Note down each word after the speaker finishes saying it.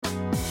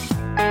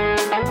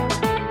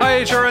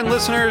HRN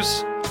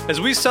listeners.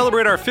 As we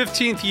celebrate our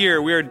 15th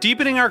year, we are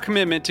deepening our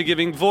commitment to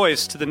giving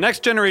voice to the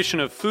next generation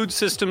of food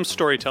systems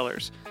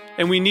storytellers,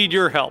 and we need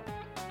your help.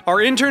 Our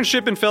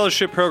internship and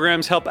fellowship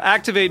programs help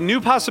activate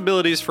new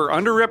possibilities for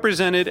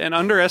underrepresented and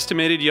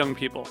underestimated young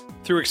people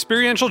through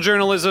experiential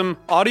journalism,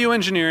 audio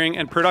engineering,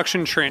 and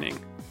production training.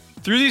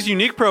 Through these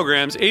unique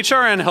programs,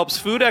 HRN helps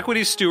food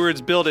equity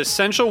stewards build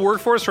essential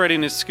workforce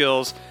readiness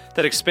skills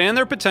that expand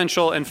their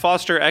potential and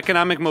foster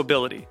economic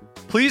mobility.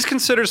 Please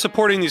consider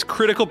supporting these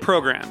critical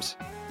programs.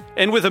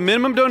 And with a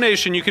minimum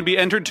donation, you can be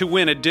entered to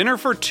win a dinner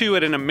for two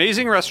at an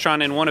amazing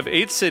restaurant in one of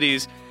 8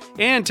 cities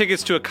and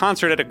tickets to a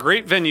concert at a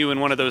great venue in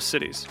one of those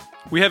cities.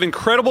 We have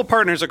incredible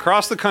partners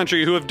across the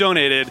country who have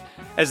donated,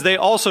 as they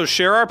also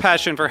share our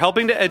passion for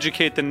helping to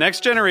educate the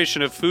next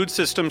generation of food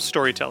systems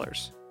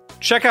storytellers.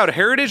 Check out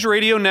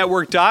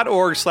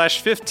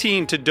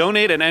heritageradionetwork.org/15 to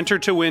donate and enter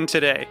to win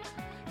today.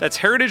 That's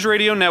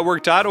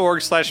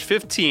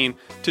heritageradionetwork.org/15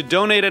 to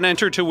donate and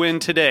enter to win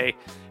today.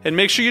 And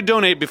make sure you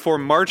donate before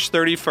March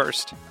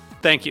 31st.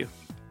 Thank you.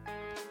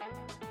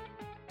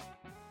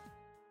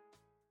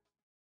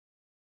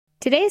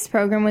 Today's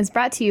program was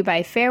brought to you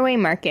by Fairway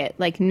Market,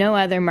 like no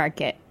other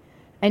market,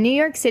 a New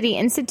York City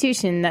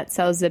institution that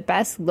sells the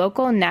best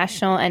local,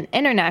 national, and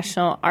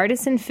international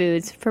artisan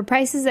foods for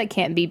prices that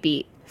can't be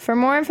beat. For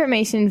more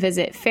information,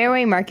 visit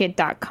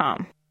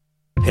fairwaymarket.com.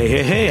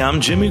 Hey,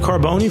 I'm Jimmy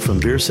Carboni from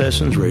Beer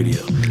Sessions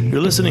Radio. You're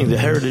listening to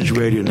Heritage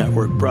Radio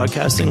Network,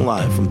 broadcasting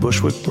live from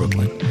Bushwick,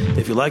 Brooklyn.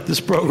 If you like this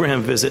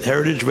program, visit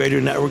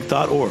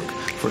heritageradionetwork.org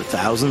for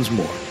thousands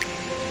more.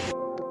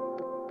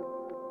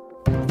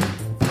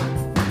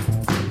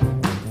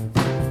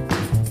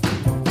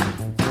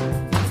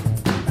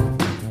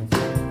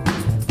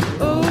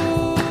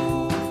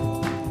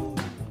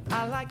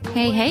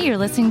 Hey, you're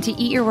listening to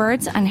Eat Your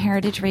Words on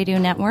Heritage Radio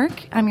Network.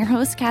 I'm your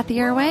host, Kathy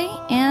Irway,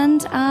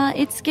 and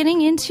it's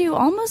getting into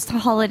almost the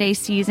holiday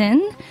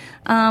season.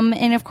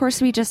 And of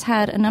course, we just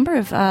had a number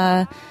of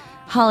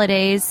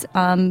holidays,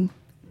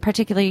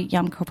 particularly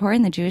Yom Kippur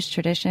in the Jewish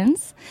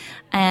traditions,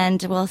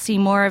 and we'll see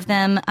more of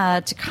them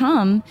to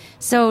come.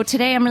 So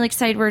today I'm really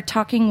excited. We're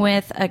talking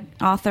with an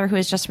author who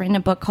has just written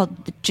a book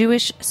called The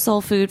Jewish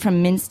Soul Food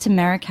from Minsk to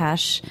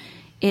Marrakesh.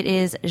 It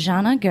is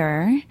Jana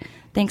Gur.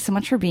 Thanks so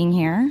much for being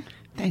here.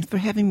 Thanks for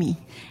having me.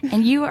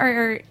 And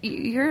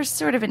you're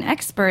sort of an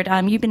expert.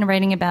 You've been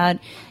writing about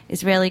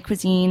Israeli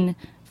cuisine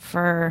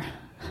for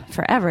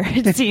forever,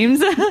 it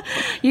seems.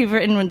 You've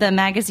written the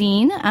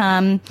magazine,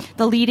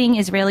 the leading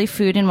Israeli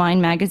food and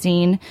wine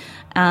magazine,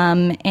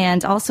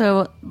 and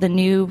also the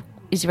new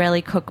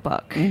Israeli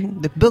cookbook.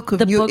 Mm-hmm. The book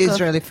of new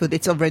Israeli food.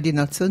 It's already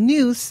not so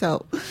new,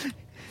 so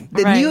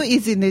the new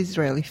is in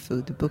Israeli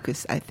food. The book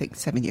is, I think,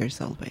 7 years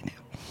old by now.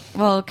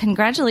 Well,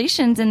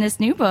 congratulations in this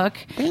new book.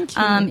 Thank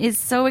you. It's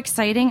so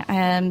exciting,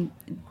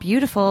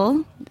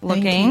 beautiful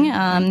looking.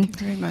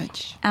 Thank you very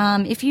much.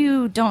 If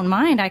you don't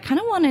mind, I kind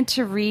of wanted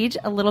to read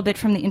a little bit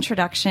from the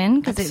introduction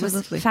because it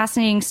was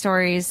fascinating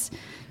stories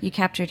you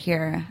captured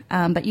here.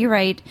 But you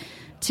write,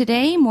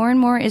 today more and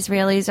more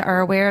Israelis are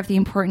aware of the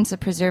importance of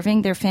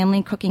preserving their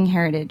family cooking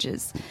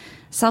heritages.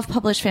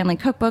 Self-published family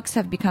cookbooks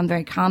have become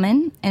very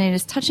common, and it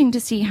is touching to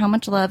see how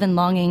much love and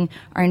longing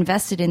are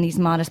invested in these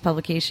modest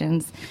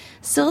publications.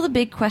 Still, the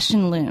big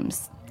question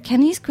looms.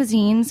 Can these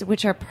cuisines,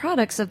 which are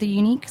products of the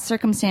unique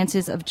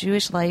circumstances of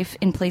Jewish life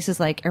in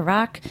places like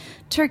Iraq,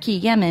 Turkey,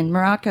 Yemen,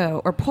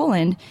 Morocco, or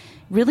Poland,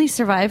 really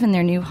survive in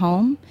their new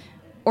home?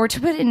 Or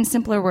to put it in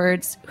simpler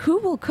words, who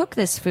will cook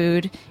this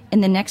food in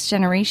the next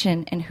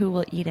generation and who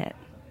will eat it?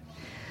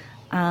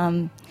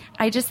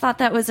 I just thought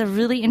that was a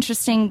really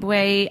interesting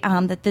way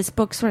that this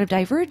book sort of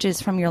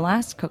diverges from your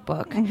last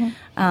cookbook,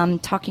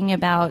 talking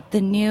about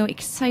the new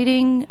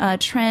exciting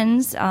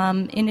trends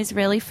in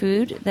Israeli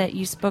food that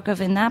you spoke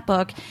of in that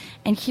book.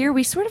 And here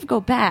we sort of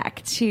go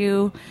back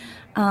to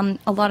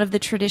a lot of the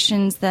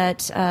traditions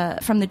that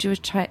from the Jewish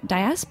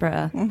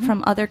diaspora,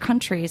 from other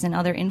countries and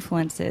other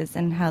influences,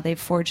 and how they've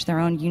forged their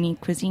own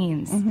unique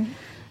cuisines.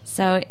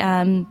 So,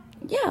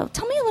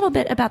 tell me a little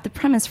bit about the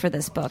premise for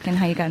this book and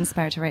how you got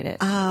inspired to write it.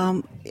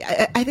 I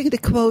think the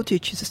quote you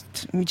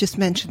just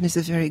mentioned is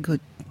a very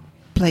good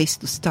place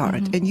to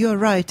start. And you're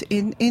right.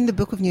 In the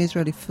Book of New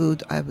Israeli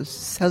Food, I was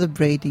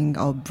celebrating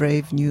our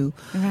brave new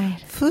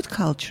food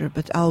culture,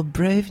 but our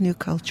brave new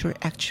culture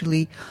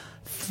actually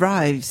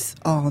thrives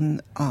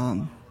on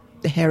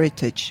the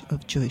heritage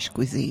of Jewish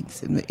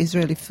cuisines. And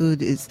Israeli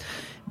food is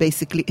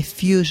basically a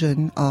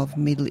fusion of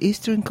Middle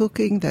Eastern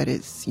cooking, that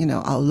is,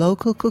 our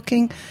local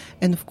cooking,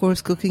 and of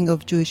course cooking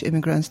of Jewish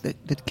immigrants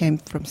that came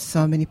from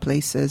so many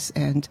places.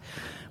 And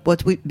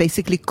what we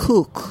basically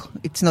cook,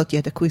 it's not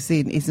yet a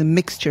cuisine, is a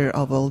mixture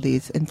of all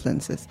these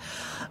influences.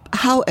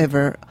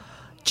 However,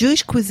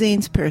 Jewish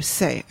cuisines per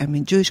se,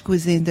 Jewish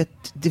cuisine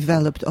that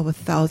developed over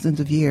thousands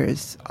of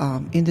years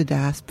in the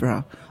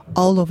diaspora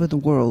all over the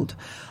world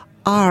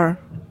are,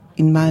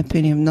 in my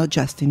opinion, not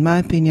just in my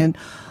opinion,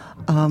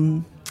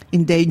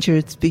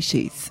 endangered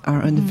species,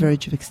 are on the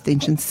verge of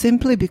extinction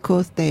simply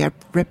because they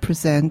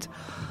represent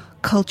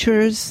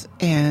cultures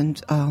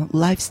and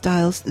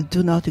lifestyles that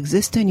do not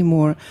exist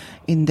anymore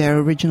in their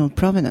original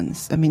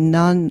provenance. I mean,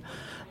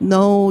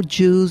 no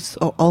Jews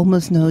or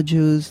almost no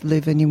Jews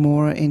live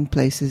anymore in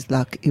places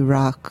like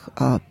Iraq,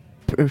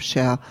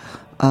 Persia,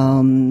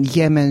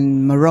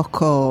 Yemen,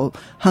 Morocco,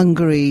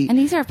 Hungary. And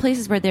these are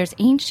places where there's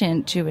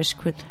ancient Jewish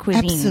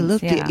cuisine.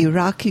 Absolutely. Yeah.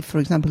 Iraqi, for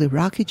example,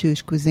 Iraqi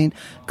Jewish cuisine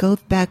goes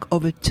back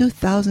over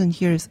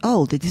 2,000 years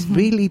old. It is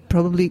really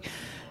probably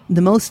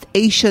the most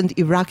ancient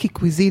Iraqi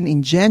cuisine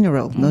in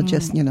general, not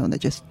just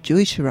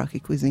Jewish Iraqi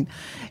cuisine.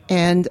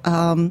 And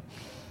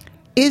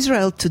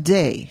Israel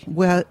today,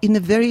 we're in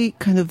a very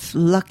kind of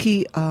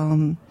lucky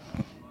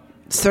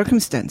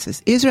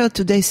circumstances. Israel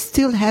today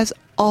still has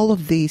all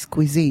of these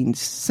cuisines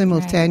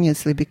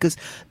simultaneously because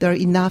there are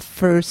enough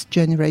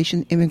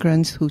first-generation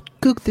immigrants who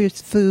cook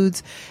these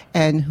foods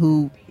and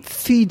who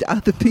feed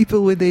other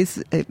people with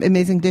these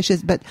amazing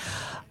dishes. But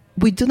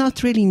we do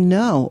not really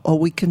know, or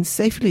we can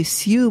safely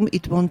assume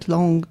it won't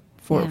long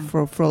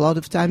for a lot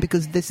of time,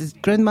 because this is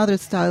grandmother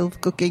style of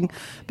cooking,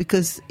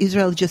 because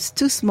Israel is just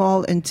too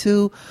small and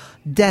too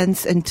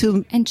dense and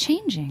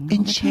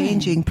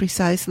changing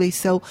precisely.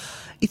 So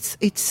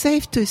it's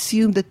safe to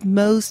assume that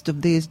most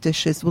of these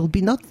dishes will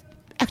be not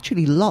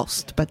actually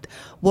lost, but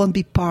won't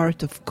be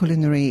part of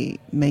culinary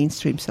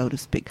mainstream, so to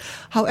speak.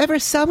 However,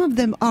 some of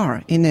them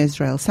are in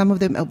Israel. Some of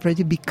them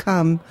already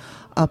become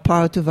a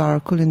part of our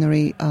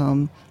culinary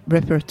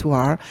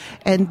repertoire.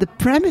 And the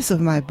premise of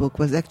my book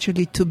was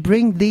actually to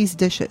bring these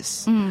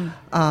dishes,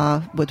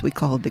 what we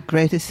call the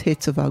greatest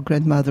hits of our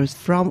grandmothers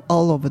from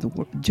all over the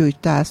Jewish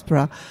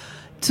diaspora,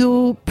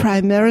 to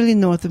primarily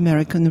North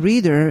American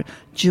reader,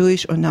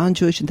 Jewish or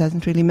non-Jewish, it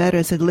doesn't really matter.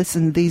 I said,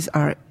 listen, these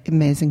are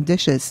amazing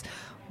dishes.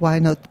 Why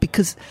not?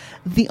 Because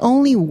the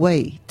only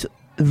way to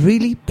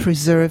really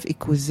preserve a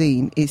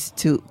cuisine is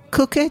to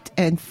cook it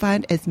and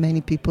find as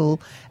many people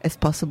as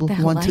possible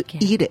who want to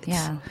eat it.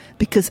 Yeah.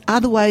 Because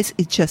otherwise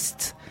it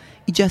just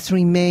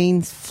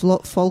remains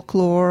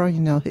folklore,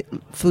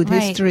 food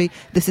history.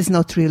 This is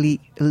not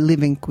really a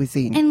living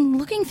cuisine. And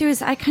looking through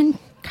this, I can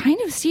kind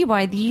of see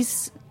why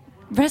these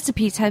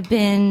recipes have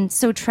been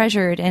so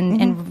treasured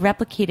and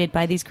replicated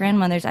by these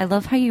grandmothers. I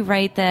love how you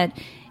write that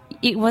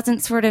it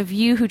wasn't sort of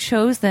you who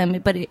chose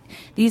them, but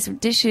these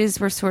dishes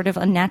were sort of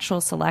a natural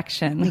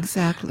selection.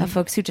 Exactly. Of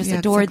folks who just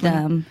adored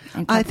them.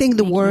 I think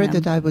the word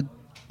that I would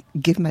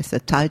give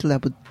myself, title I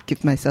would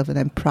give myself, and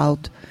I'm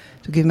proud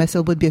to give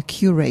myself, would be a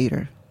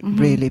curator,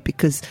 really,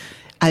 because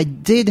I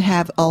did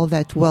have all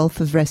that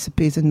wealth of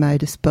recipes at my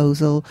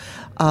disposal,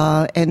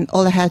 and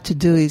all I had to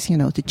do is,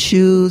 to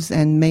choose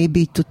and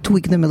maybe to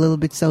tweak them a little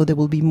bit so they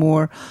will be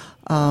more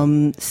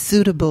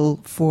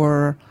suitable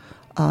for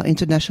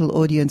international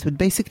audience. But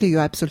basically,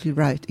 you're absolutely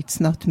right. It's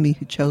not me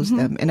who chose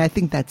them, and I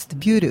think that's the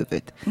beauty of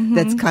it.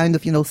 That's kind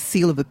of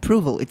seal of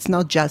approval. It's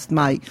not just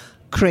my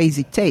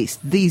crazy taste.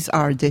 These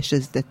are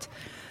dishes that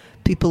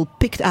people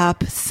picked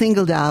up,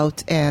 singled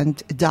out,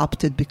 and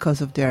adopted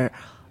because of their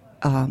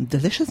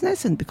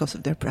deliciousness and because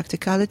of their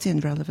practicality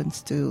and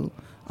relevance to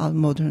our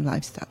modern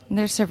lifestyle.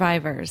 They're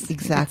survivors.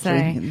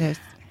 Exactly.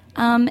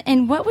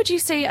 And what would you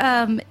say,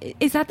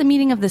 is that the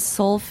meaning of the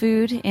soul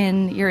food?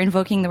 You're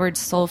invoking the word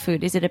soul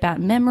food. Is it about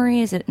memory?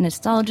 Is it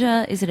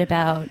nostalgia? Is it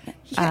about...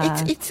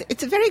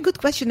 It's a very good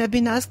question. I've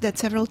been asked that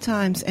several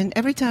times, and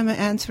every time I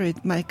answer it,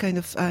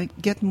 I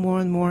get more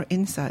and more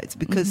insights,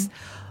 because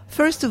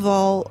first of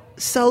all,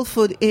 soul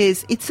food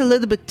it's a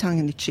little bit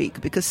tongue-in-cheek,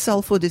 because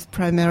soul food is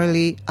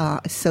primarily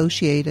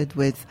associated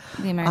with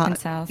the American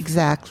South.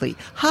 Exactly.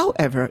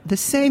 However, the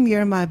same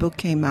year my book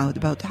came out,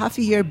 about half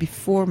a year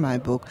before my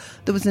book,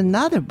 there was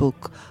another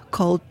book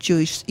called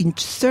In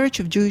Search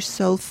of Jewish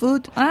Soul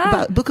Food,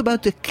 a book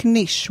about the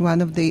knish,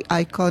 one of the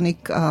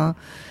iconic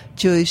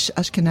Jewish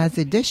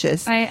Ashkenazi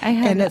dishes. I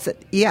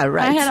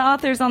had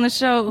authors on the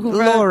show who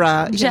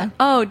Laura,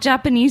 wrote,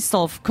 Japanese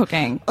soul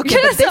cooking. Okay,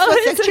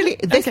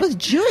 but this was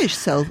Jewish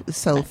soul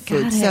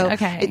food.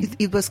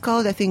 It was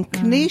called, I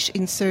think, Knish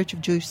in Search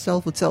of Jewish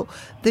Soul Food. So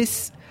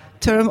this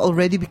term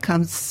already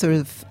becomes sort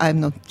of, I'm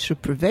not sure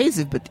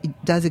pervasive, but it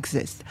does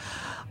exist.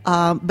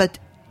 But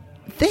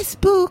this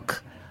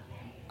book,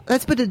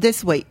 let's put it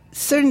this way,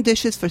 certain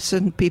dishes for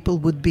certain people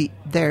would be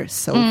their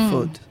soul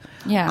food.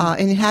 Yeah.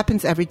 And it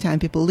happens every time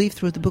people leave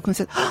through the book and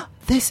say,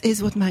 this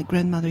is what my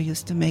grandmother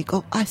used to make.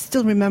 Oh, I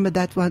still remember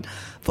that one.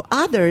 For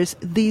others,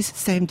 these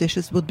same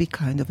dishes would be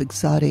kind of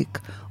exotic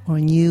or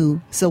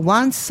new. So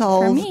one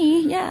solves... For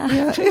me,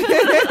 yeah.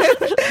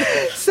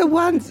 So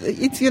one,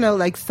 it's,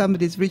 like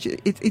somebody's rich.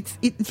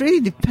 It really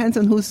depends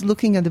on who's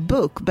looking at the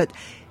book. But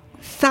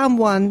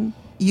someone,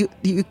 you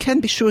can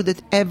be sure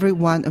that every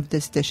one of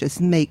these dishes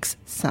makes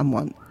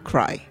someone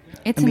cry.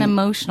 It's an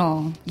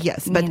emotional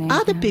yes, meaning, but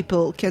other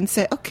people can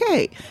say,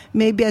 okay,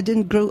 maybe I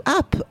didn't grow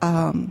up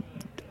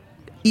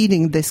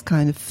eating this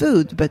kind of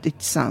food, but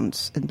it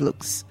sounds and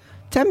looks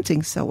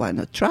tempting, so why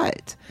not try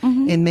it?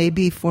 And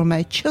maybe for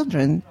my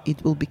children,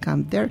 it will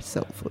become their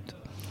soul food.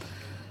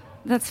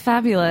 That's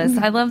fabulous.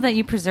 I love that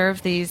you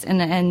preserve these,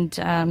 and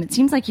it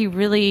seems like you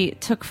really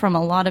took from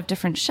a lot of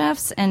different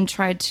chefs and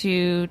tried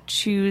to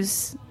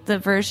choose the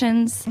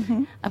versions,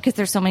 because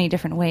there's so many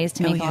different ways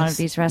to make a lot of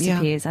these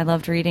recipes. I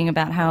loved reading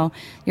about how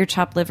your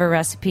chopped liver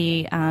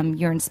recipe,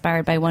 you're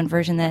inspired by one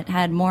version that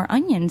had more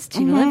onions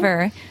to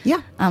liver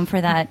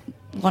for that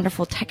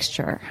wonderful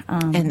texture.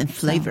 And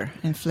flavor,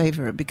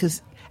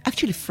 because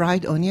actually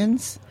fried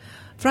onions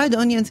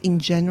in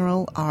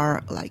general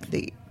are like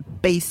the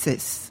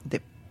basis,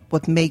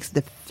 what makes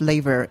the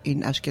flavor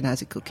in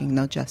Ashkenazi cooking,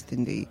 not just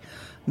in the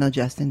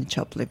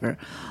chopped liver.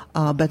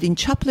 But in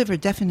chopped liver,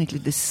 definitely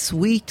the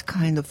sweet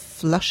kind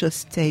of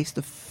luscious taste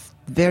of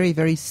very,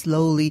 very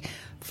slowly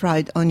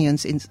fried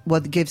onions is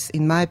what gives,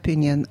 in my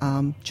opinion,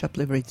 chopped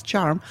liver its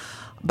charm.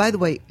 By the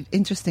way,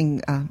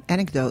 interesting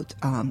anecdote.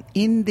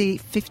 In the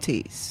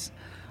 50s,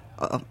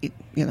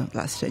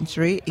 last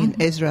century, in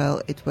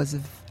Israel, it was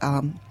a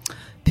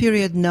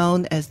period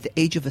known as the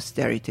Age of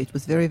Austerity. It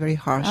was very, very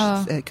harsh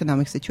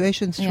economic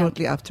situations.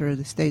 Shortly after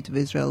the State of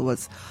Israel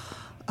was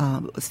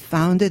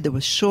founded, there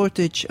was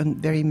shortage on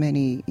very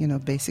many,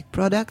 basic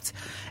products,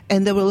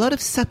 and there were a lot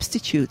of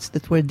substitutes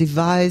that were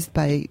devised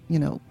by,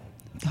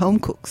 home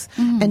cooks,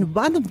 and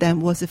one of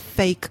them was a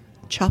fake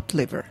chopped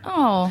liver.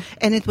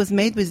 And it was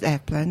made with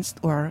eggplants,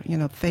 or,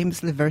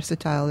 famously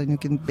versatile, and you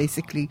can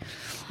basically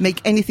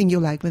make anything you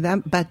like with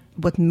them. But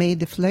what made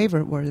the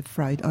flavor were the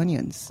fried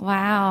onions.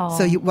 Wow.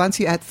 So once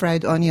you add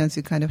fried onions,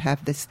 you kind of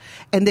have this.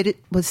 And that it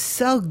was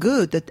so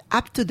good that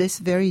up to this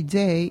very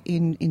day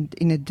in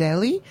a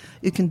deli,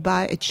 you can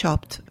buy a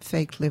chopped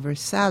fake liver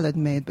salad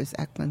made with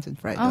eggplants and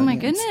fried onions. Oh, my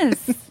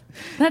goodness.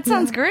 That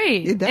sounds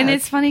great. It does. And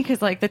it's funny because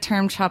the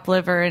term chopped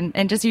liver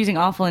and just using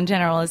offal in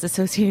general is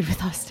associated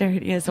with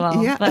austerity as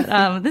well. Yeah.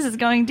 But this is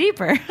going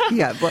deeper.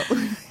 Yeah, well,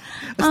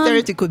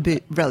 austerity could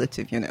be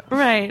relative,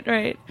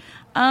 Right.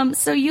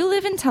 So you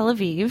live in Tel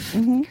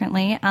Aviv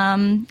currently.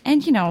 And,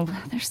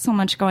 there's so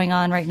much going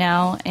on right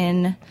now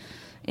in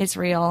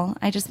Israel.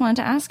 I just wanted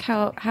to ask,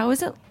 how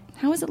is it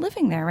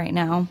living there right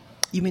now?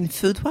 You mean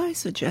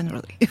food-wise or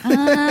generally?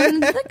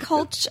 The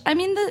culture. I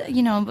mean,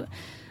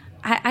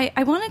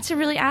 I wanted to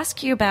really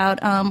ask you about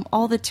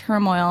all the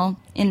turmoil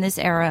in this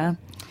era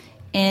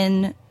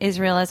in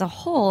Israel as a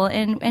whole,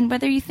 and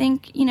whether you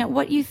think,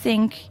 what you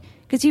think,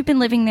 because you've been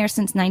living there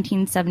since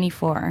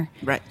 1974.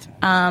 Right.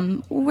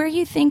 Where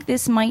you think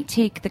this might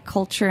take the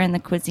culture and the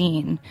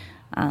cuisine.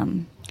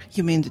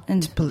 You mean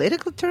the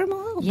political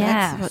turmoil?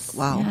 Yeah.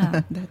 Wow,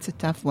 yeah. That's a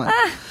tough one.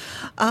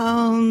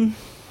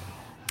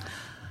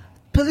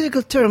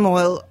 Political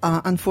turmoil,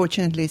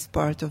 unfortunately, is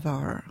part of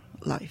our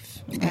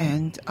life. Okay.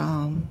 And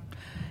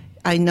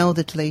I know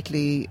that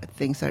lately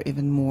things are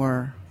even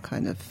more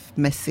kind of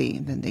messy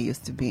than they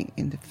used to be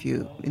in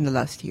the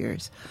last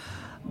years.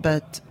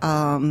 But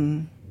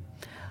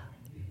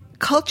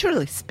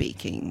culturally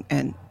speaking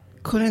and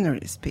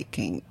culinarily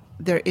speaking,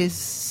 there is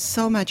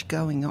so much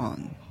going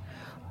on.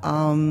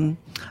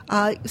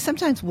 I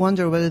sometimes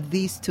wonder whether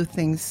these two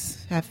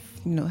things have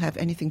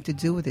anything to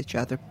do with each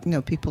other.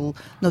 People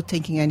not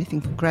taking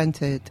anything for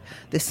granted,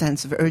 the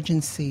sense of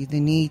urgency, the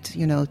need,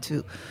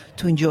 to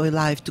enjoy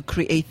life, to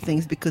create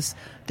things, because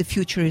the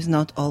future is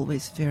not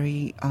always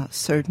very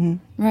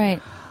certain.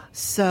 Right.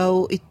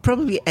 So it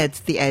probably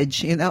adds the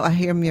edge. I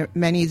hear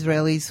many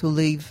Israelis who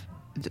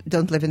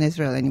don't live in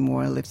Israel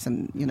anymore, live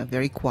some,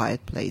 very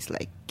quiet place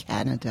like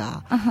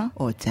Canada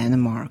or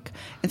Denmark.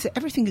 And so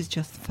everything is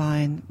just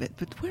fine, but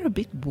we're a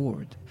bit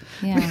bored.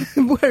 Yeah.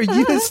 We're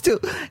used to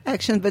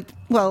action, but,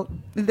 well,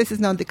 this is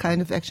not the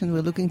kind of action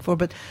we're looking for.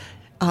 But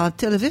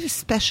Tel Aviv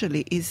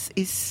especially is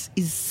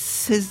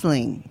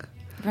sizzling.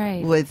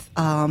 Right.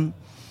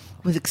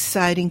 With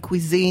exciting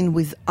cuisine,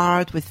 with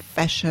art, with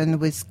fashion,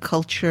 with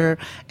culture.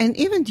 And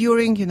even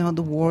during,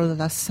 the war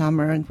last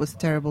summer, it was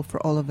terrible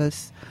for all of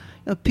us.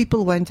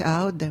 People went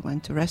out, they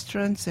went to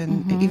restaurants,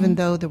 and even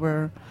though there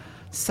were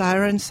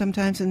sirens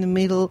sometimes in the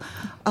middle,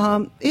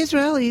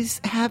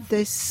 Israelis have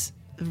this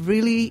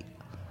really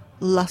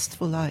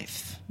lustful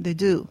life. They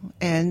do.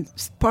 And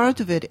part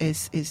of it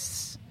is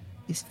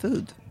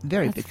food.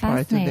 Very That's big part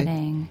of it.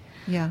 Fascinating.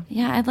 Yeah.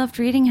 Yeah, I loved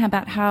reading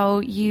about how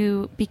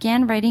you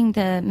began writing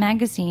the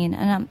magazine.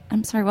 And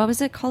I'm sorry, what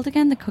was it called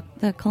again?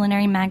 The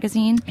culinary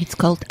magazine? It's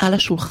called Al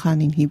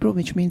Shulchan in Hebrew,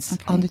 which means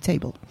on the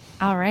table.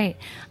 All right.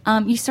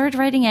 You started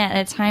writing it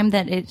at a time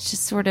that it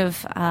just sort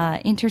of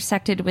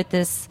intersected with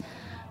this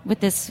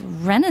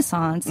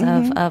renaissance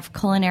of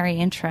culinary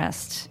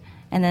interest.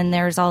 And then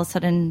there's all of a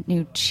sudden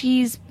new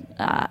cheese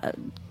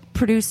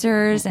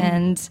producers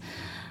and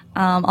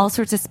all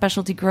sorts of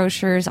specialty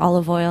grocers,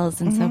 olive oils,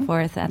 and so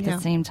forth at the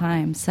same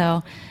time.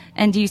 So,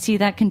 and do you see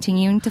that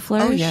continuing to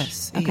flourish? Oh,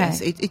 yes. Okay.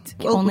 Yes. It's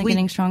only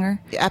getting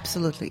stronger?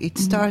 Absolutely. It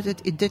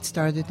did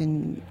start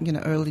in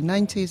early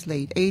 90s,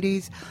 late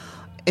 80s.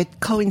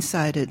 It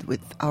coincided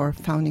with our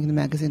founding the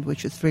magazine,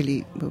 which is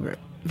we were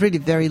really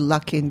very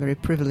lucky and very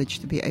privileged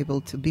to be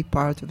able to be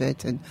part of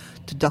it and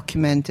to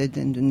document it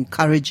and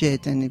encourage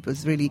it. And it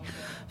was really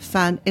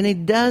fun. And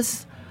it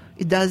does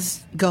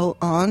go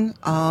on.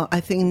 I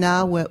think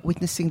now we're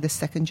witnessing the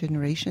second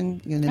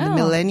generation, the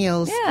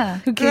millennials. Yeah,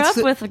 who grew up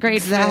with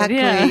great food.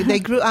 Yeah. They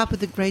grew up with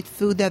the great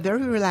food. They're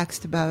very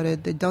relaxed about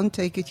it. They don't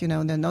take it,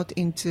 they're not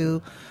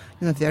into,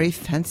 very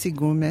fancy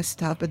gourmet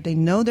stuff, but they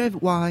know their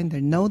wine,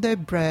 they know their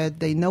bread,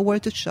 they know where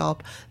to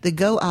shop. They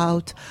go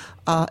out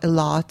a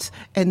lot,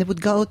 and they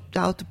would go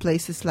out to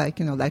places like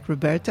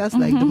Roberta's,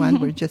 like the one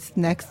we're just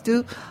next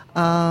to,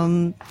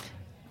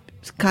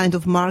 kind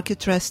of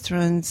market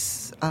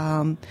restaurants,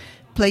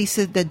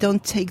 places that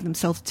don't take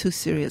themselves too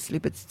seriously,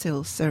 but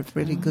still serve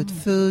really good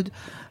food.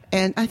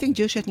 And I think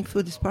Jewish ethnic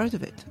food is part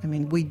of it. I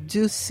mean, we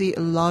do see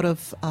a lot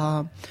of,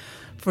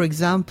 for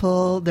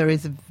example, there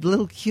is a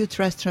little cute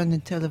restaurant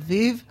in Tel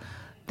Aviv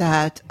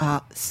that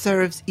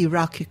serves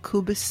Iraqi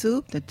kubis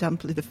soup,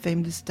 the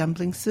famous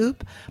dumpling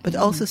soup, but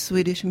also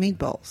Swedish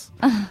meatballs.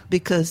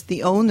 Because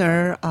the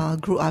owner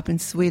grew up in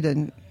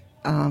Sweden.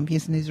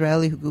 He's an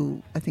Israeli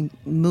who I think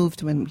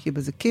moved when he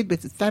was a kid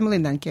with his family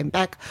and then came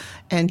back,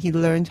 and he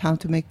learned how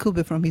to make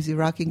kubis from his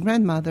Iraqi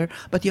grandmother,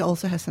 but he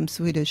also has some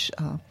Swedish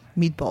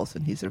meatballs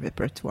in his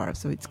repertoire,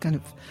 so it's kind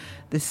of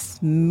this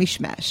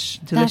mishmash,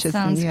 delicious. That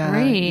sounds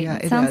great. Yeah,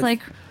 it sounds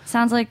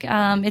like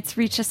it's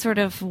reached a sort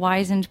of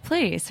wizened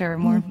place, or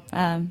more.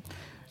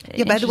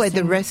 Yeah. By the way,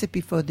 the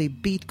recipe for the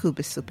beet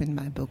kubis soup in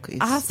my book is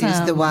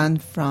the one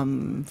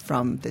from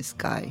this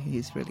guy.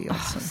 He's really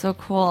awesome. So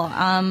cool.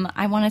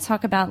 I want to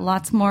talk about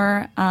lots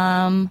more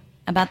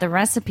about the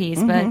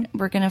recipes, but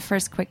we're going to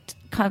first quick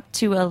cut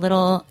to a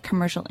little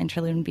commercial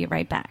interlude and be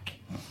right back.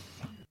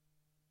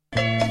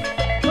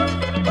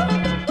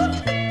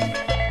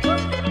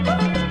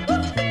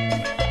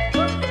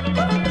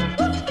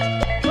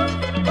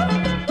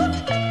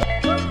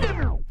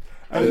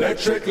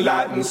 Electric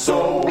light and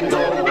soul.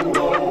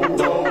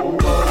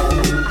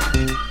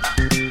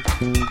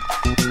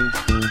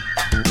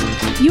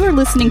 You are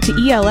listening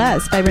to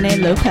ELS by Renee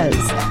Lopez.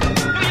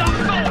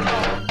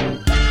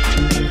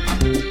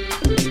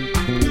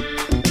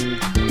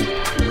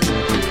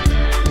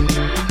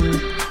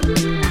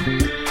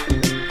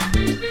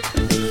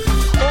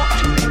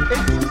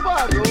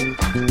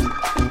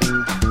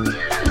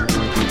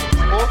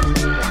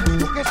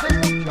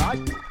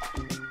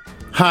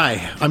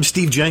 Hi, I'm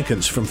Steve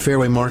Jenkins from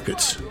Fairway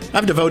Markets.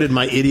 I've devoted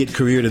my idiot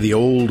career to the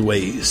old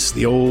ways,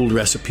 the old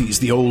recipes,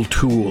 the old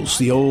tools,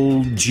 the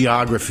old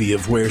geography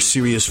of where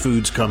serious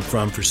foods come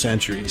from for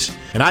centuries.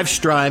 And I've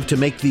strived to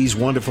make these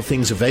wonderful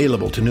things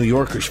available to New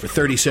Yorkers for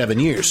 37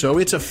 years, so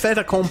it's a fait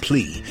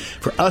accompli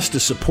for us to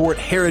support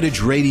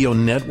Heritage Radio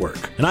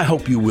Network. And I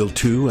hope you will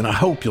too, and I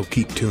hope you'll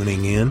keep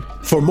tuning in.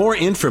 For more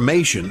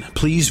information,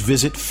 please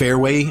visit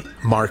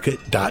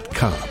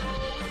fairwaymarket.com.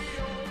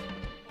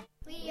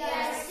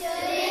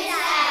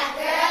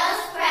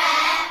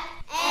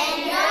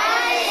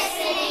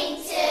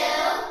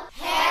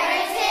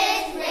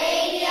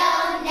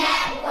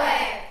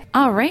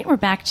 All right, we're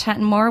back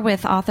chatting more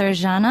with author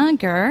Jana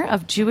Gur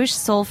of Jewish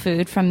Soul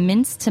Food From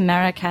Minsk to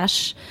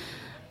Marrakesh.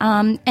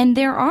 And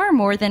there are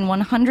more than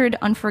 100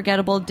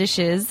 unforgettable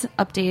dishes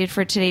updated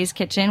for today's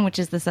kitchen, which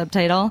is the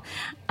subtitle,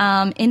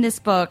 in this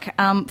book.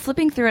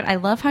 Flipping through it, I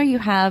love how you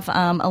have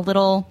a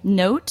little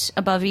note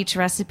above each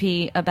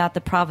recipe about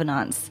the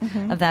provenance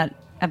of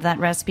that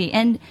recipe.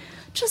 And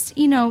just,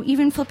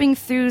 even flipping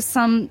through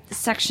some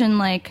section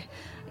like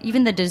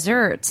even the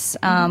desserts,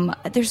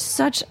 there's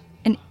such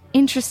an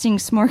interesting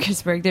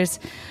smorgasbord. There's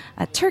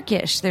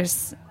Turkish,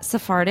 there's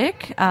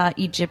Sephardic,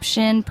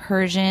 Egyptian,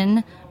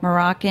 Persian,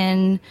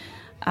 Moroccan.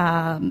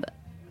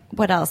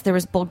 What else? There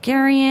was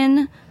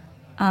Bulgarian.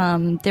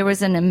 There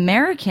was an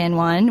American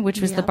one,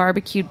 which was the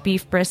barbecued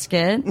beef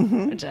brisket,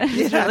 which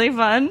is really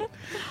fun.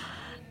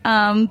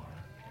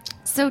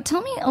 So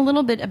tell me a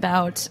little bit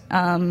about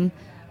the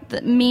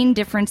main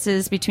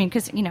differences between,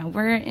 because,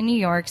 we're in New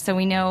York, so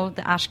we know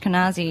the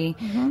Ashkenazi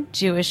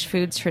Jewish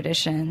foods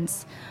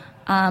traditions.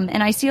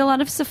 And I see a lot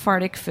of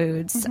Sephardic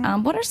foods.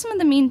 What are some of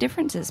the main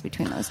differences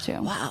between those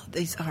two? Wow,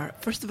 these are,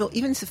 first of all,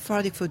 even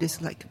Sephardic food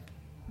is like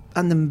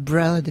an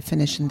umbrella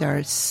definition. There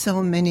are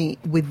so many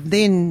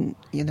within,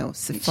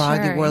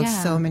 Sephardic world,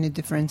 so many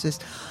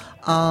differences.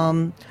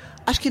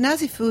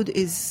 Ashkenazi food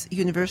is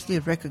universally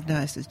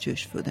recognized as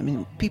Jewish food. I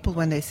mean, people,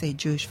 when they say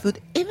Jewish food,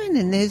 even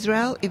in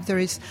Israel, if there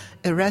is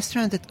a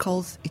restaurant that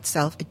calls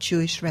itself a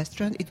Jewish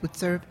restaurant, it would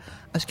serve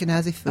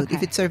Ashkenazi food. Okay.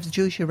 If it serves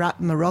Jewish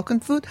Moroccan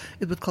food,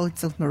 it would call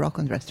itself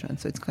Moroccan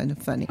restaurant. So it's kind of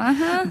funny.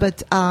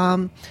 But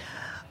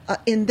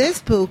in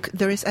this book,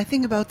 there is, I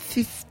think, about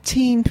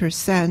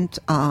 15%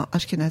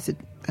 Ashkenazi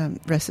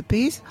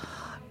recipes.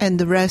 And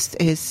the rest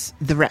is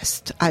the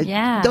rest.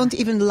 I don't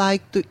even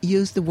like to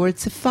use the word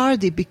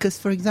Sephardi because,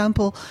 for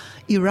example,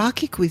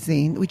 Iraqi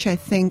cuisine, which I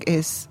think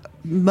is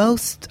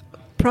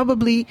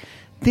probably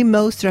the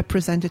most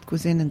represented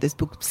cuisine in this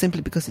book,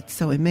 simply because it's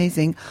so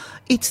amazing,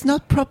 it's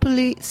not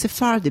properly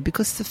Sephardi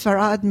because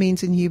Sepharad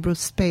means in Hebrew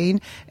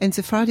Spain, and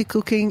Sephardi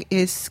cooking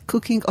is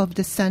cooking of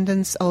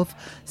descendants of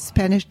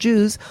Spanish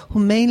Jews who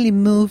mainly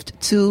moved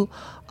to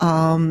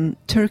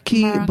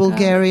Turkey, Morocco.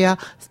 Bulgaria,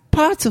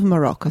 parts of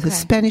Morocco. Okay.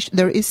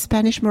 There is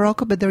Spanish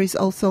Morocco, but there is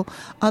also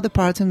other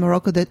parts in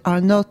Morocco that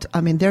are not,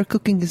 their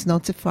cooking is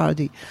not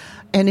Sephardi.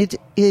 And it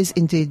is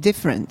indeed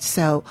different.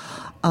 So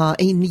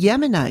In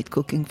Yemenite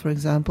cooking, for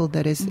example,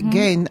 that is,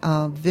 again,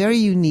 very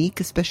unique,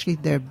 especially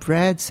their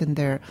breads and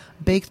their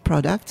baked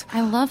products.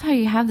 I love how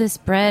you have this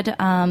bread,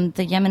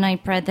 the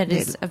Yemenite bread that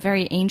is a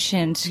very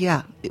ancient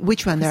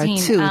Which one?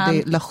 cuisine. There are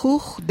two. The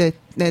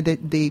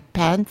lahouch, the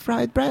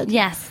pan-fried bread.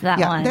 Yes, that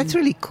one. That's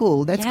really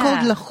cool. That's called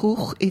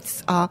lahouch.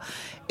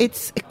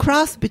 It's a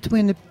cross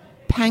between a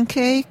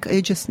pancake.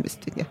 I just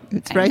missed it. Yeah,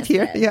 it's right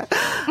here. Yeah,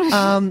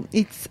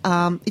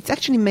 it's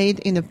actually made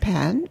in a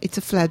pan. It's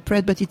a flat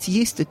bread, but it's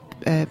yeasted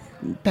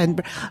pan.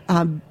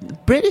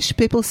 British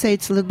people say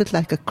it's a little bit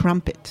like a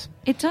crumpet.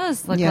 It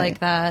does look like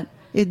that.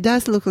 It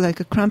does look like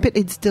a crumpet.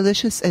 It's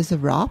delicious as a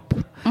wrap,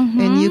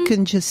 and you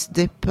can just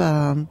dip.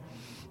 A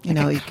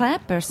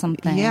crepe or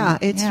something. Yeah,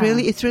 it's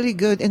really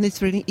good, and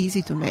it's really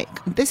easy to make.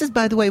 This is,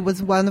 by the way,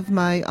 was one of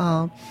my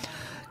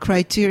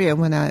criteria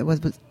when I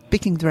was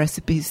picking the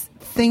recipes.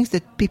 Things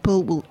that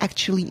people will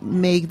actually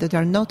make that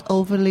are not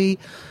overly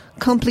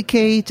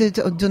complicated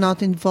or do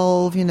not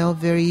involve,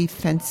 very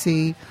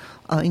fancy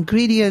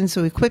ingredients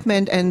or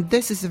equipment. And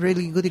this is a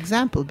really good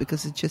example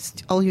because it's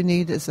just all you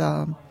need is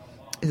a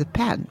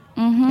pan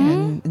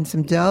and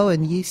some dough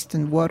and yeast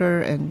and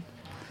water, and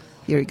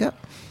here you go.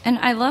 And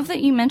I love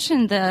that you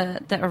mentioned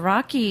the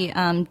Iraqi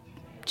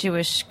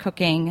Jewish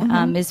cooking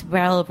is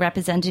well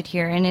represented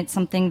here, and it's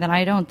something that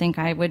I don't think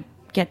I would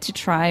get to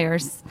try or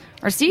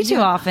see too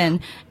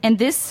often. And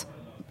this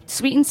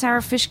sweet and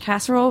sour fish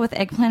casserole with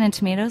eggplant and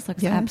tomatoes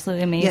looks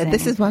absolutely amazing. Yeah,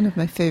 this is one of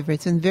my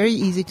favorites and very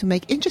easy to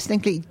make.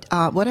 Interestingly,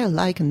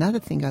 another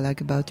thing I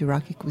like about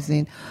Iraqi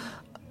cuisine,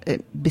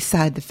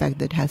 beside the fact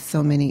that it has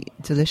so many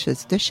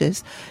delicious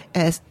dishes,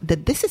 is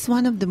that this is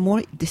one of the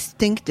more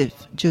distinctive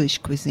Jewish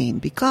cuisine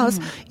because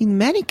in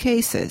many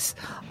cases,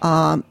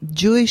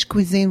 Jewish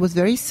cuisine was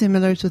very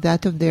similar to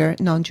that of their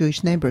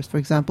non-Jewish neighbors. For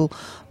example,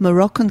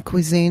 Moroccan Jewish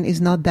cuisine is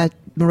not that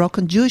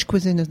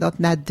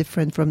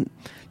different from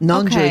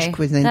non-Jewish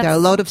cuisine. There are a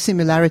lot of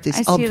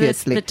similarities,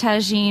 obviously. The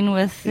tagine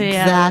with the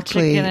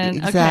chicken.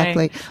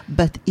 Exactly. Okay.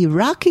 But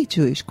Iraqi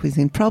Jewish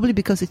cuisine, probably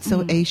because it's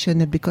so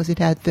Asian and because it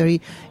had very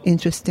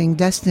interesting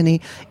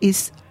destiny,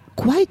 is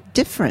quite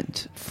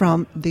different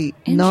from the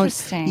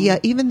Interesting.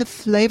 Even the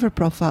flavor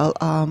profile.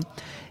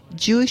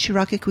 Jewish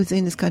Iraqi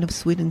cuisine is kind of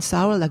sweet and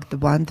sour, like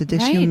the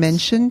dish you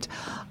mentioned,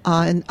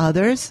 and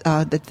others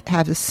that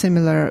have a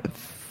similar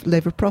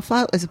flavor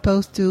profile, as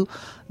opposed to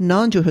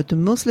non-Jewish, to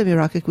Muslim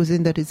Iraqi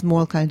cuisine that is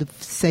more kind of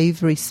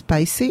savory,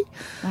 spicy.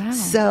 Wow.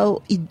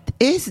 So it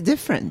is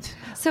different.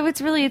 So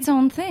it's really its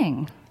own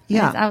thing.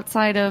 Yeah, it's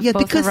outside of both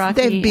because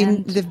Iraqi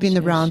they've been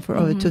around for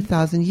over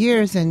 2,000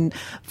 years. And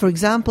for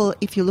example,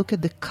 if you look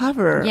at the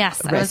cover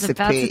recipe, I was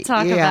about to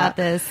talk about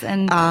this,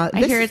 and I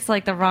hear it's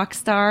like the rock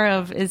star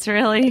of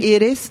Israeli.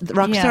 It is the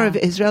rock star of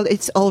Israel.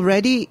 It's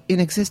already in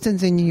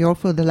existence in New York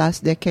for the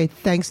last decade,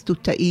 thanks to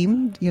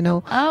Ta'im.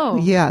 Oh,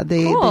 yeah,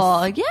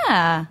 cool.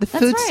 The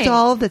food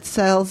stall that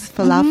sells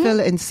falafel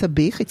and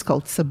sabich. It's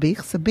called sabich.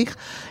 Sabich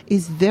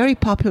is very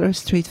popular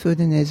street food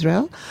in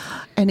Israel.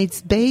 And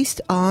it's based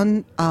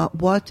on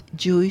what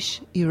Jewish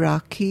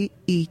Iraqi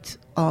eat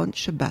on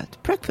Shabbat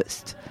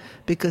breakfast.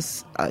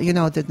 Because,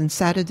 that on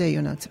Saturday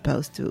you're not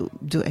supposed to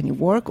do any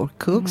work or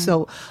cook.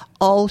 So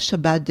all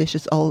Shabbat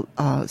dishes, all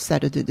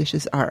Saturday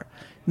dishes are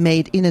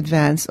made in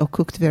advance or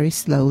cooked very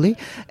slowly.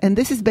 And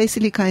this is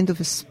basically kind of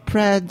a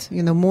spread,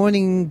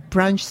 morning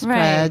brunch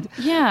spread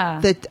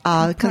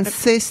that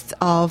consists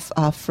of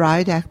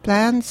fried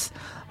eggplants,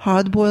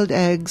 hard-boiled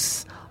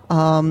eggs,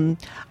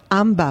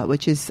 amba,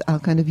 which is a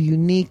kind of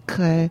unique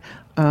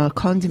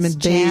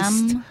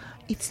condiment-based.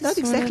 It's not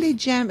exactly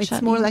jam.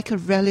 It's more like a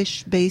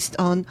relish based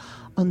on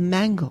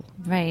mango.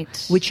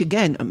 Right. Which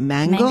again,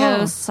 mango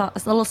a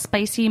little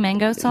spicy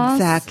mango sauce.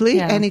 Exactly.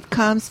 Yeah. And it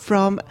comes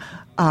from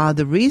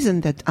the reason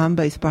that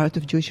amba is part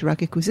of Jewish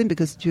Iraqi cuisine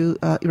because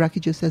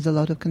Iraqi Jews has a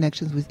lot of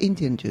connections with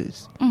Indian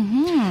Jews.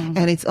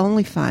 And it's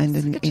only found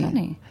in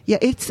chutney. Yeah,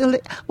 it's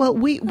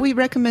we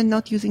recommend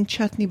not using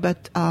chutney,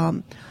 but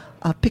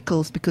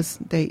pickles because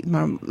they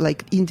are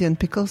like Indian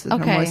pickles that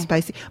are more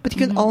spicy. But you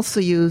can also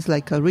use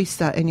like a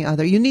risa, any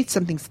other. You need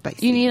something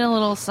spicy. You need a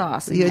little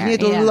sauce. You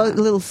need a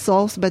little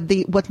sauce, but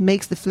what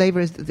makes the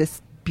flavor is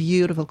this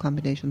beautiful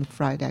combination of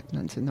fried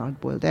eggplants and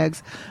hard-boiled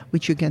eggs,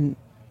 which you can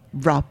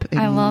wrap.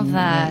 I love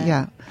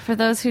that. For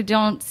those who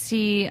don't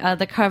see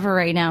the cover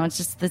right now, it's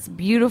just this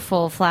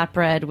beautiful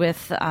flatbread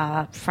with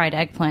fried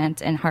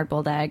eggplant and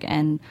hard-boiled egg,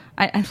 and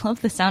I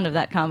love the sound of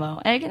that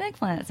combo, egg and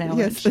eggplant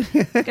sandwich.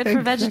 Yes. Good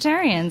for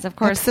vegetarians, of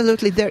course.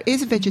 Absolutely, there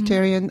is a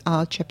vegetarian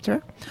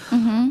chapter.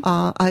 When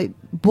I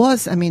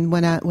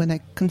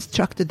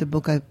constructed the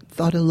book, I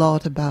thought a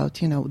lot about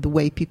the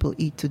way people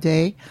eat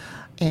today,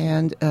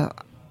 and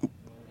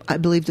I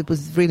believed it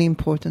was really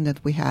important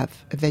that we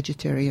have a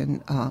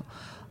vegetarian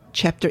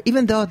chapter,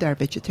 even though there are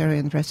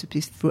vegetarian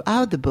recipes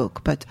throughout the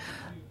book, but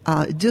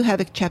do have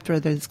a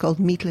chapter that is called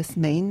Meatless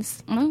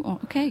Mains. Oh,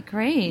 okay,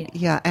 great.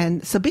 Yeah,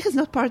 and sabich is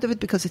not part of it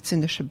because it's in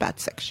the Shabbat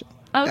section.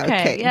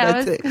 Okay,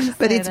 yeah,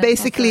 but it's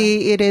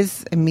basically, it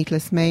is a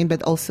meatless main,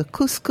 but also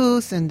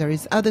couscous, and there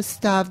is other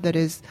stuff that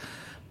is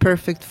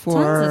perfect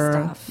for tons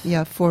of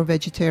stuff. For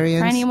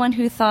vegetarians. For anyone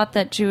who thought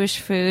that Jewish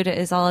food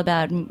is all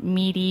about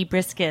meaty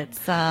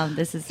briskets,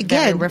 this is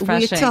again very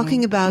refreshing. we're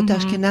talking about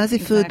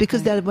Ashkenazi food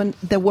because there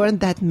weren't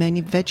that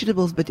many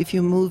vegetables. But if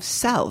you move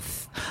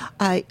south,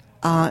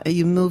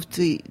 you move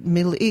to the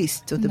Middle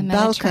East, to the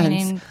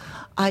Balkans.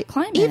 I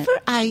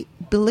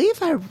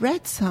believe I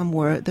read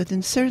somewhere that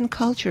in certain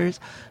cultures,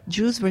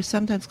 Jews were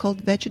sometimes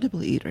called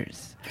vegetable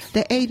eaters.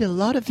 They ate a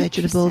lot of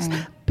vegetables,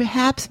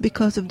 perhaps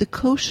because of the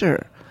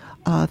kosher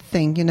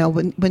thing. You know,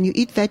 when you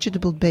eat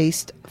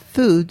vegetable-based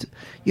food,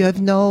 you have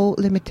no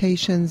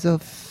limitations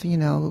of, you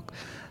know,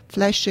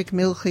 fleshig,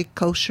 milchig,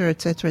 kosher,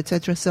 etc.,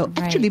 etc. So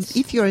actually,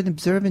 if you're an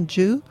observant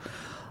Jew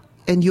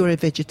and you're a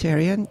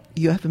vegetarian,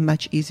 you have a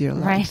much easier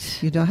life.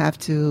 Right. You don't have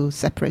to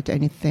separate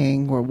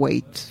anything or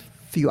wait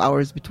few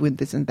hours between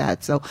this and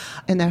that. So,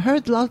 and I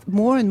heard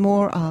more and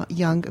more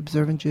young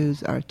observant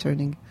Jews are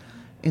turning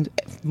into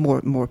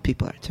more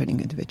people are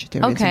turning into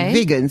vegetarians and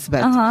vegans.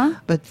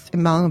 But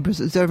among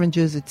observant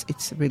Jews,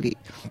 it's really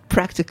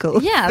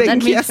practical. Yeah, thing.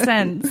 that makes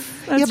sense.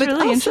 That's but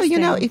really also, you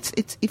know, interesting.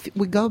 it's if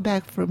we go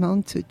back for a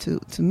moment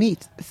to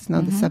meat. It's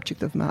not the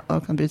subject of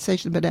our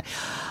conversation, but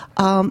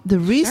the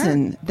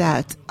reason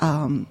that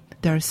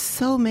there are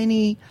so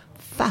many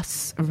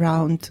fuss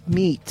around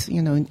meat,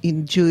 you know,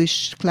 in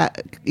Jewish,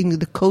 in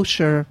the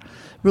kosher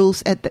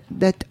rules,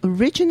 that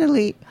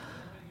originally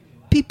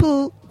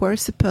people were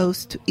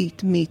supposed to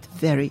eat meat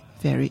very,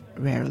 very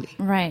rarely.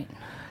 Right.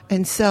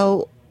 And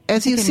so,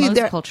 as you see,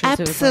 there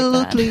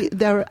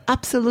are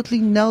absolutely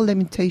no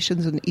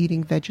limitations on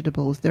eating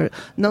vegetables. There are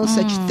no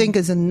such thing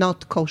as a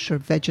not kosher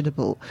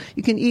vegetable.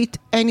 You can eat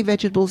any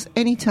vegetables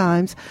any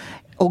times,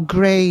 or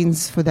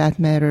grains for that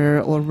matter,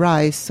 or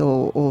rice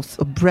or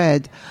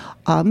bread.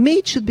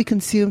 Meat should be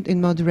consumed in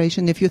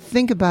moderation. If you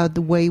think about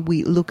the way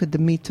we look at the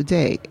meat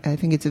today, I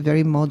think it's a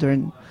very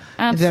modern,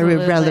 very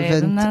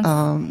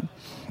relevant.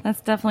 That's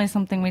definitely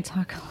something we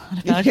talk a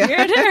lot about here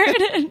at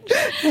Heritage.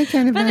 I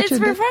can imagine. But it's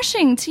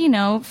refreshing to, you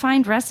know,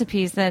 find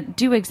recipes that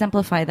do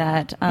exemplify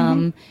that.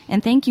 And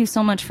thank you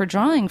so much for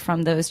drawing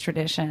from those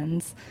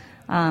traditions.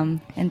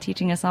 And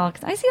teaching us all,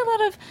 because I see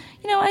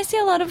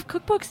a lot of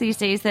cookbooks these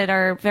days that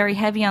are very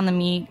heavy on the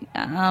meat,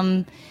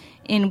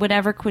 in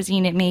whatever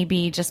cuisine it may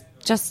be, just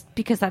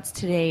because that's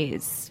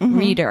today's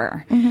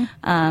reader.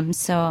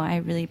 So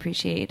I really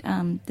appreciate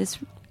this.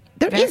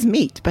 There is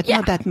meat, but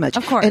not that much.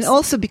 Of course. And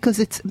also because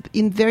it's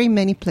in very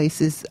many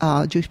places,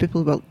 Jewish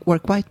people were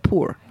quite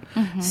poor.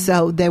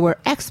 So they were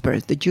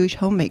experts. The Jewish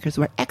homemakers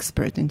were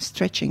expert in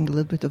stretching a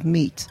little bit of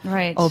meat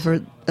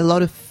over a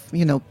lot of,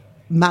 you know,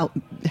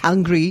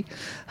 hungry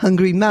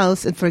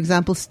mouths. And for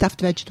example, stuffed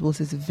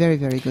vegetables is a very,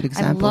 very good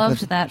example. I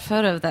loved that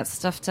photo of that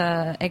stuffed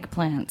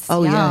eggplants.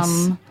 Oh,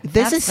 Yum. Yes.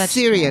 This is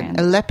Syrian,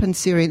 Aleppan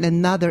Syrian,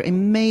 another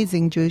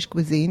amazing Jewish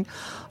cuisine.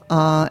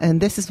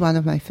 And this is one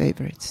of my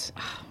favorites.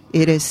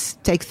 It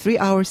takes 3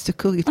 hours to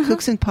cook. It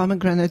cooks in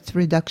pomegranate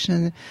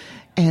reduction.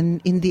 And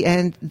in the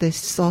end, the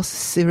sauce is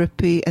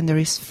syrupy and there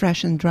is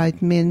fresh and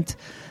dried mint.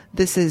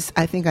 This is,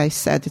 I think I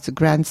said, it's a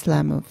grand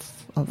slam of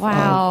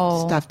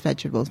stuffed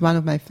vegetables. One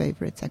of my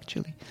favorites,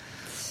 actually.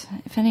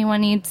 If anyone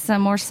needs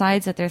some more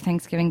sides at their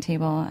Thanksgiving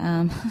table,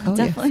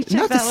 definitely check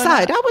not that a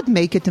side. out. I would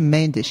make it a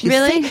main dish.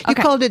 Really? You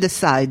called it a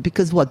side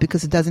because what?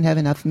 Because it doesn't have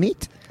enough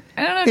meat?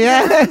 I don't know.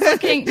 Yeah.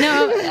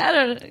 I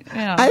don't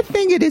know. I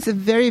think it is a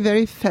very,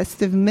 very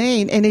festive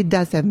main, and it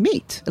does have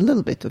meat, a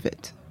little bit of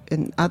it,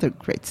 and other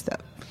great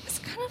stuff. It's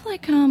kind of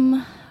like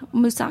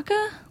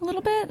moussaka a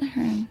little bit?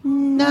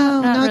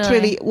 No, not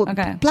really. Well,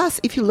 okay. Plus,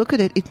 if you look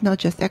at it, it's not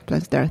just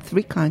eggplants. There are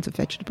 3 kinds of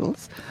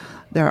vegetables.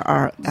 There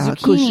are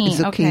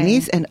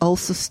zucchinis and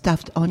also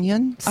stuffed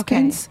onion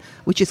skins,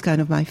 which is kind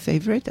of my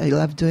favorite. I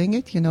love doing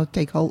it. You know,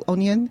 take whole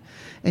onion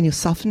and you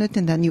soften it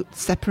and then you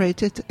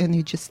separate it and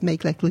you just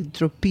make like little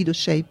torpedo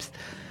shapes.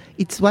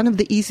 It's one of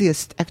the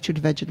easiest actual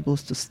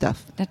vegetables to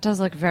stuff. That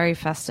does look very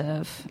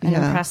festive and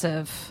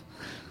impressive.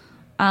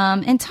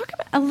 And talk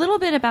a little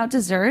bit about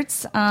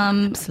desserts.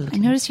 Absolutely.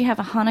 I noticed you have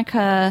a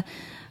Hanukkah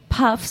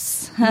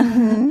puffs,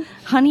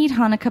 honeyed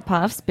Hanukkah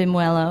puffs,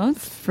 bimuelos.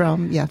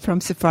 From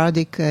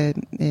Sephardic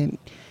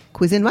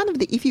cuisine. One of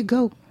the, if you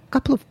go a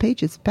couple of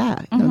pages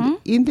back, you know,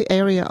 in the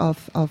area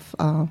of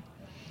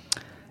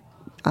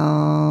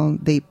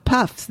the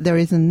puffs, there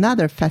is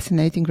another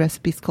fascinating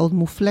recipe. It's called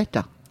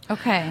mufleta.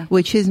 Okay.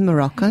 Which is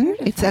Moroccan.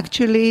 It's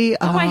actually...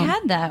 I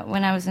had that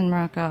when I was in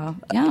Morocco.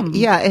 Yum.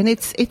 Yeah, and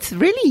it's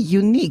really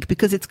unique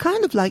because it's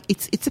kind of like,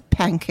 it's a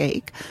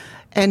pancake.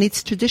 And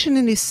it's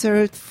traditionally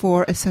served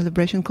for a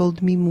celebration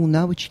called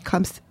Mimuna, which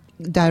comes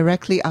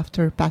directly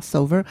after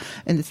Passover.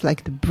 And it's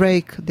like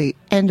the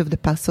end of the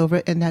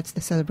Passover. And that's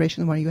the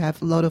celebration where you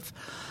have a lot of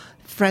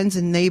friends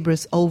and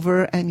neighbors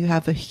over. And you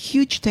have a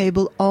huge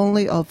table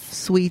only of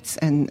sweets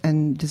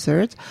and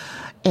desserts.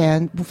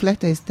 And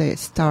mufleta is the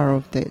star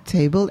of the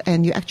table.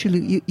 And you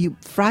actually, you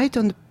fry it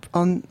on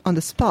on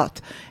the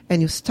spot.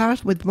 And you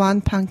start with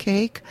one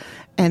pancake,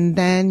 and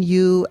then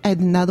you add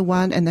another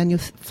one, and then you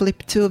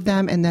flip 2 of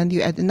them, and then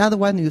you add another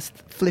one, you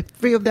flip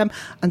 3 of them,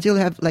 until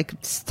you have like a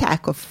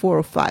stack of 4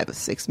 or 5 or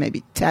 6,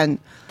 maybe 10.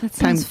 That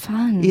sounds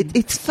fun.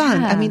 It's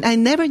fun. Yeah. I mean, I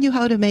never knew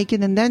how to make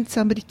it, and then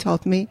somebody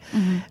taught me.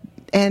 Mm-hmm.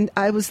 And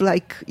I was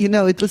like,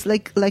 it was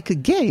like a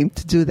game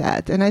to do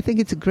that. And I think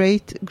it's a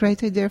great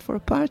idea for a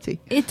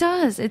party. It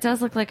does. It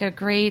does look like a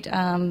great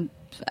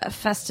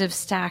festive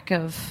stack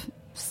of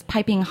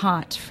piping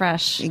hot,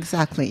 fresh.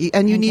 Exactly.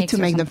 And you need to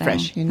make them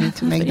fresh. You need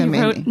to make them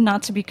you wrote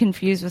not to be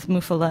confused with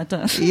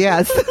muffaletta.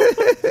 Yes.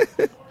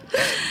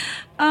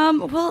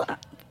 Well,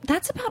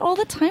 that's about all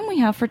the time we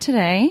have for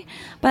today.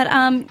 But,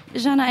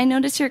 Jana, I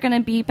noticed you're going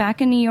to be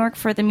back in New York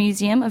for the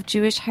Museum of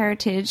Jewish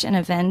Heritage, an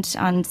event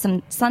on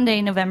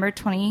Sunday, November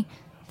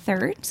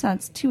 23rd. So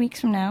that's 2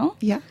 weeks from now.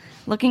 Yeah.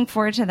 Looking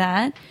forward to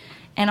that.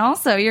 And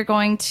also, you're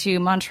going to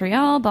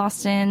Montreal,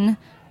 Boston,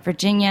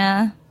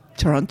 Virginia.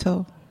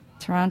 Toronto.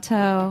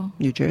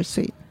 New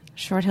Jersey.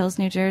 Short Hills,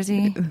 New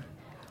Jersey.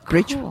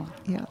 Bridgeport.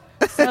 Cool. Yeah.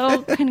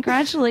 So,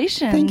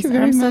 congratulations. Thank you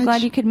very much. I'm so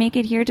glad you could make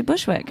it here to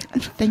Bushwick.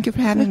 Thank you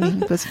for having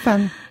me. It was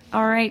fun.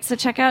 All right, so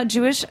check out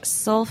Jewish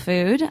Soul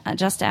Food,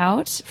 just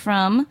out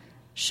from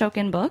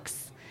Shokin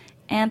Books.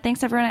 And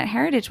thanks, everyone at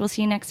Heritage. We'll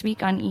see you next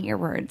week on Eat Your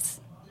Words.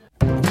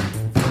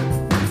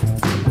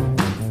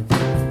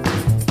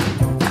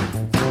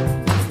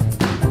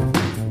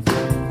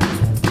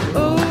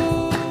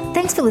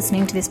 Thanks for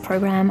listening to this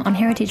program on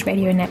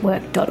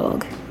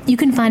heritageradionetwork.org. You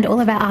can find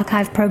all of our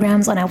archive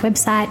programs on our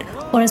website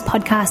or as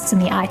podcasts in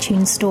the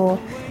iTunes store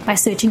by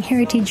searching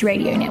Heritage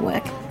Radio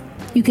Network.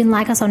 You can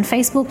like us on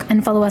Facebook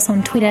and follow us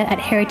on Twitter at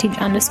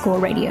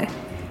heritage_radio.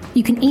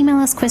 You can email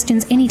us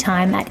questions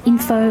anytime at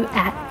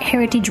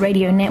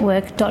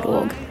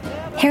info@heritageradionetwork.org.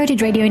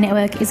 Heritage Radio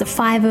Network is a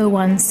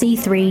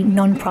 501c3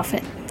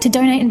 non-profit. To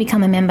donate and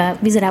become a member,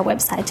 visit our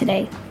website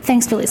today.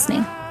 Thanks for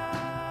listening.